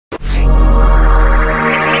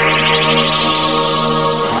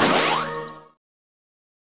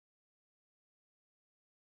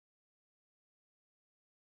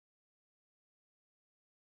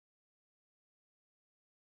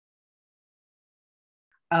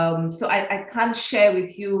So I can't share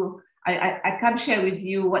with you. I can't share with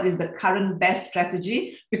you what is the current best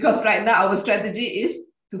strategy, because right now our strategy is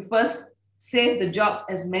to first save the jobs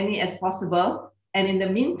as many as possible, and in the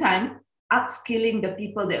meantime upskilling the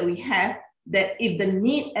people that we have, that if the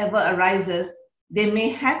need ever arises, they may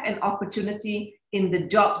have an opportunity in the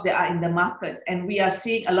jobs that are in the market. And we are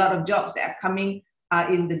seeing a lot of jobs that are coming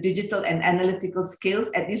in the digital and analytical skills,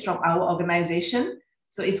 at least from our organization.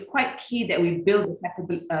 So it's quite key that we build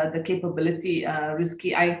the capability,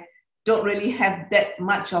 Rizky. I don't really have that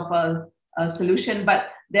much of a solution, but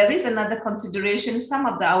there is another consideration. Some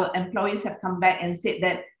of our employees have come back and said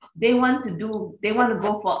that they want to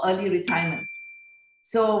go for early retirement.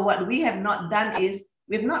 So what we have not done is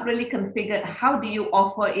we've not really configured how do you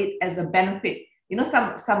offer it as a benefit. You know,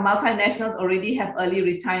 some multinationals already have early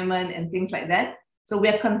retirement and things like that. So we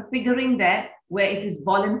are configuring that where it is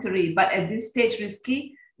voluntary, but at this stage,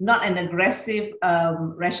 Rizky, not an aggressive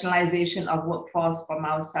rationalization of workforce from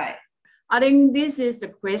our side. I think this is the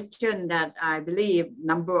question that I believe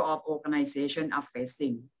number of organizations are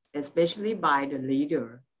facing, especially by the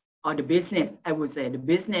leader or the business. I would say the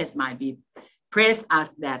business might be pressed us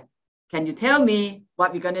that, can you tell me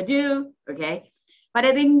what we're gonna do? Okay, but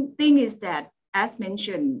I think thing is that, as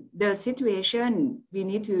mentioned, the situation we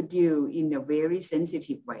need to deal in a very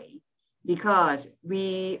sensitive way, because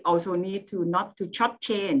we also need to not to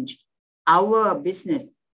shortchange our business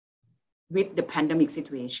with the pandemic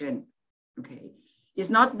situation. Okay, it's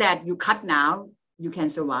not that you cut now, you can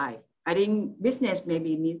survive. I think business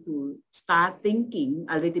maybe need to start thinking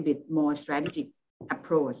a little bit more strategic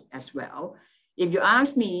approach as well. If you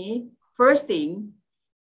ask me, first thing,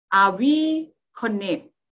 we connect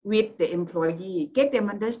with the employee, get them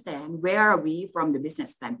understand where are we from the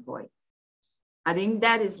business standpoint. I think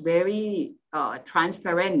that is very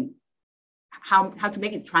transparent, how to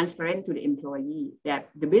make it transparent to the employee, that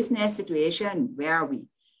the business situation, where are we?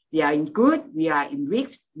 We are in good, we are in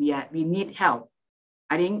risk, we need help.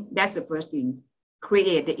 I think that's the first thing,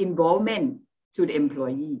 create the involvement to the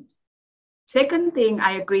employee. Second thing,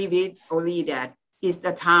 I agree with Oli that it's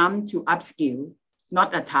the time to upskill,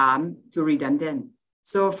 not a time to redundant.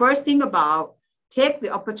 So first thing about, take the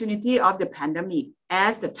opportunity of the pandemic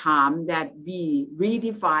as the time that we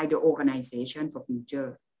redefine the organization for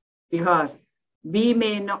future. Because we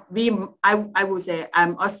may not, I would say,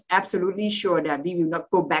 I'm absolutely sure that we will not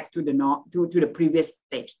go back to the previous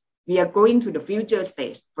stage. We are going to the future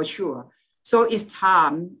stage for sure. So it's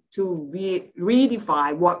time to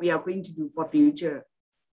redefine what we are going to do for future.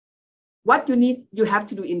 What you have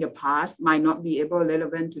to do in the past might not be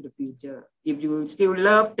relevant to the future. If you still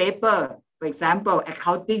love paper, for example,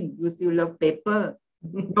 accounting, you still love paper,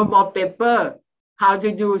 no more paper, how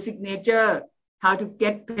to do signature, how to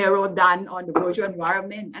get payroll done on the virtual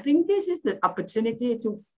environment. I think this is the opportunity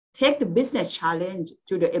to take the business challenge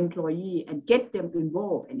to the employee and get them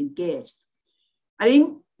involved and engaged. I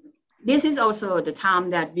think this is also the time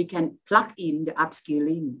that we can plug in the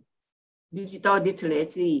upskilling, digital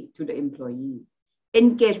literacy to the employee,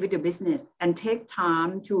 engage with the business and take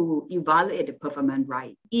time to evaluate the performance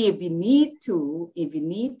right. If we need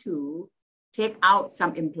to take out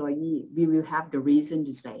some employee, we will have the reason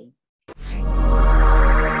to say.